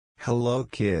Hello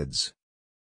kids.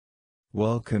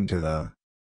 Welcome to the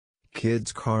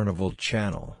Kids Carnival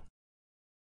channel.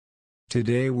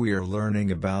 Today we are learning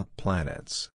about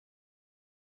planets.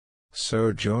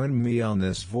 So join me on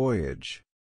this voyage.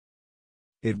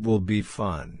 It will be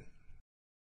fun.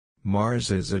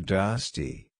 Mars is a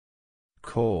dusty,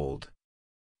 cold,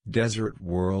 desert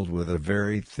world with a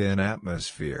very thin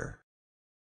atmosphere.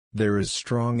 There is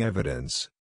strong evidence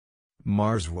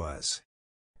Mars was,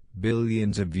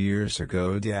 billions of years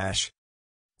ago,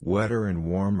 wetter and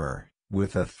warmer,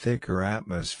 with a thicker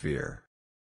atmosphere.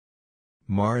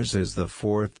 Mars is the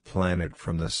fourth planet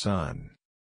from the Sun.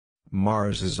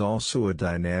 Mars is also a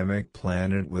dynamic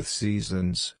planet with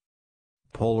seasons,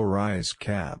 polarized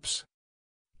caps,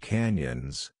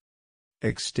 canyons,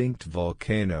 extinct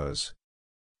volcanoes,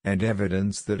 and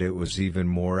evidence that it was even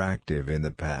more active in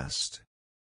the past.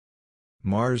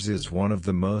 Mars is one of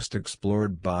the most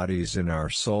explored bodies in our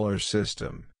solar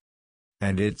system.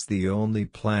 And it's the only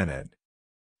planet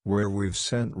where we've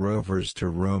sent rovers to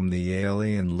roam the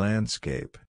alien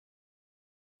landscape.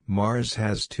 Mars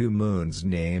has two moons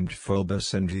named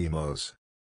Phobos and Deimos.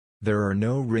 There are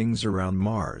no rings around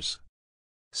Mars.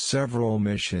 Several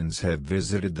missions have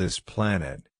visited this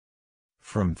planet,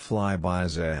 from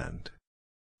flybys and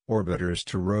orbiters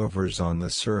to rovers on the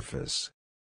surface.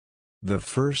 The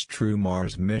first true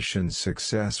Mars mission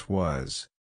success was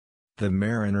the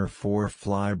Mariner 4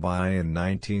 flyby in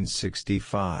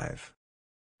 1965.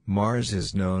 Mars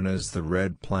is known as the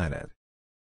Red Planet.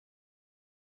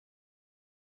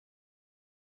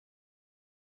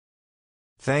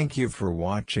 Thank you for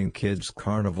watching Kids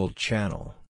Carnival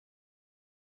channel.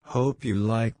 Hope you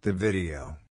liked the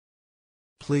video.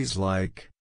 Please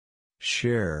like,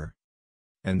 share,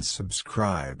 and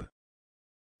subscribe.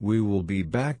 We will be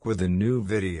back with a new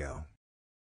video.